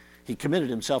 He committed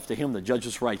himself to him that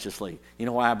judges righteously. You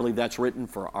know why I believe that's written?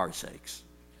 For our sakes.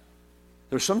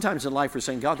 There's sometimes in life we're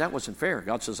saying, God, that wasn't fair.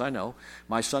 God says, I know.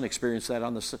 My son experienced that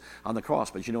on the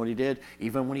cross. But you know what he did?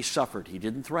 Even when he suffered, he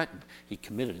didn't threaten. He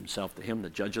committed himself to him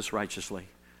that judges righteously.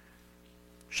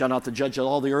 Shall not the judge of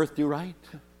all the earth do right?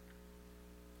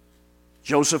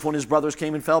 Joseph, when his brothers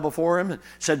came and fell before him and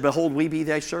said, behold, we be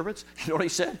thy servants. You know what he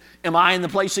said? Am I in the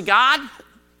place of God?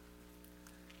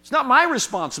 It's not my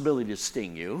responsibility to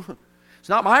sting you. It's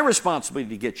not my responsibility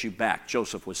to get you back,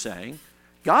 Joseph was saying.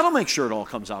 God will make sure it all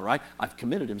comes out right. I've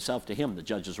committed himself to him that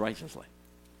judges righteously.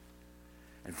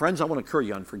 And friends, I want to encourage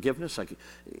you on forgiveness.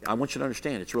 I want you to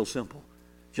understand it's real simple.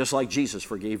 Just like Jesus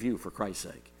forgave you for Christ's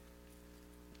sake.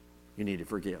 You need to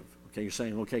forgive. Okay, you're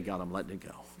saying, okay, God, I'm letting it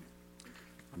go.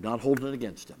 I'm not holding it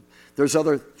against him. There's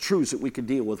other truths that we can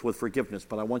deal with forgiveness,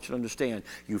 but I want you to understand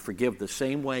you forgive the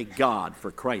same way God,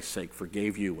 for Christ's sake,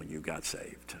 forgave you when you got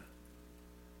saved.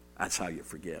 That's how you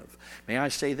forgive. May I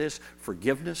say this?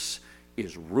 Forgiveness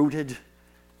is rooted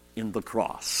in the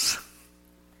cross.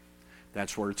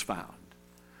 That's where it's found.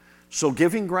 So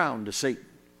giving ground to Satan.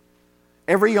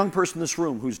 Every young person in this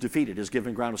room who's defeated is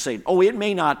giving ground to Satan. Oh, it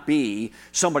may not be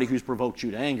somebody who's provoked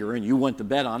you to anger and you went to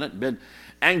bed on it and been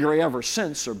angry ever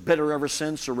since or bitter ever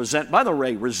since or By the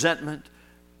way, resentment,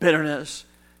 bitterness,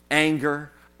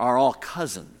 anger are all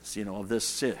cousins, of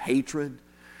this hatred,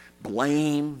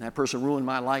 blame, that person ruined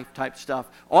my life type stuff.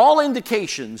 All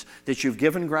indications that you've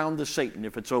given ground to Satan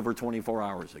if it's over 24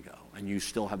 hours ago and you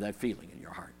still have that feeling in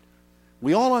your heart.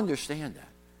 We all understand that.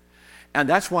 And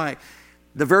that's why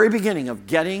the very beginning of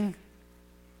getting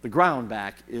the ground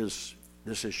back is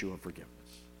this issue of forgiveness.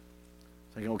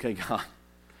 Saying, okay, God,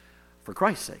 for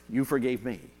Christ's sake, you forgave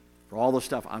me. For all the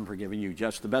stuff, I'm forgiving you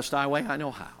just the best way I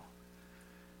know how.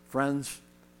 Friends,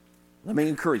 let me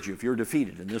encourage you, if you're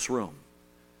defeated in this room,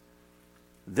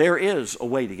 there is a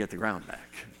way to get the ground back.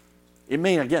 It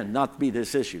may, again, not be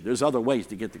this issue. There's other ways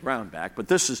to get the ground back, but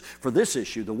this is, for this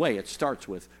issue, the way it starts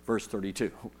with verse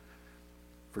 32,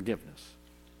 forgiveness.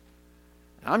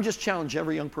 I'm just challenging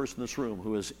every young person in this room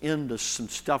who is into some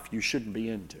stuff you shouldn't be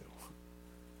into.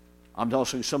 I'm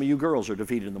also, some of you girls are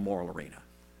defeated in the moral arena.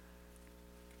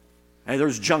 Hey,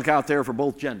 there's junk out there for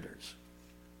both genders.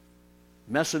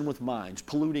 Messing with minds,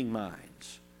 polluting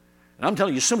minds. And I'm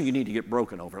telling you, some of you need to get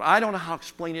broken over it. I don't know how to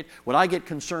explain it. What I get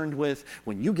concerned with,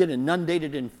 when you get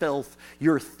inundated in filth,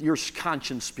 your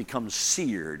conscience becomes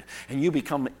seared, and you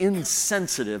become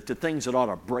insensitive to things that ought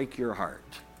to break your heart.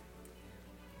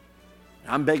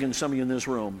 I'm begging some of you in this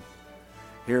room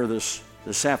here this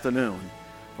afternoon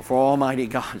before Almighty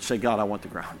God, say, God, I want the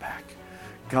ground back.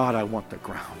 God, I want the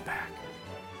ground back.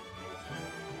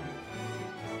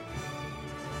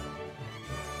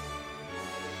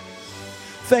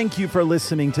 Thank you for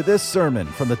listening to this sermon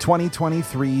from the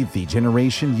 2023 The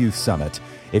Generation Youth Summit.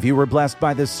 If you were blessed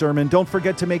by this sermon, don't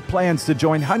forget to make plans to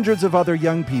join hundreds of other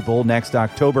young people next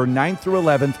October 9th through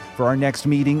 11th for our next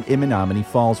meeting in Menominee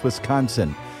Falls,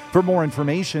 Wisconsin. For more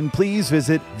information, please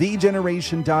visit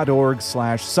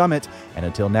thegeneration.org/summit. And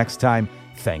until next time,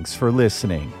 thanks for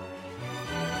listening.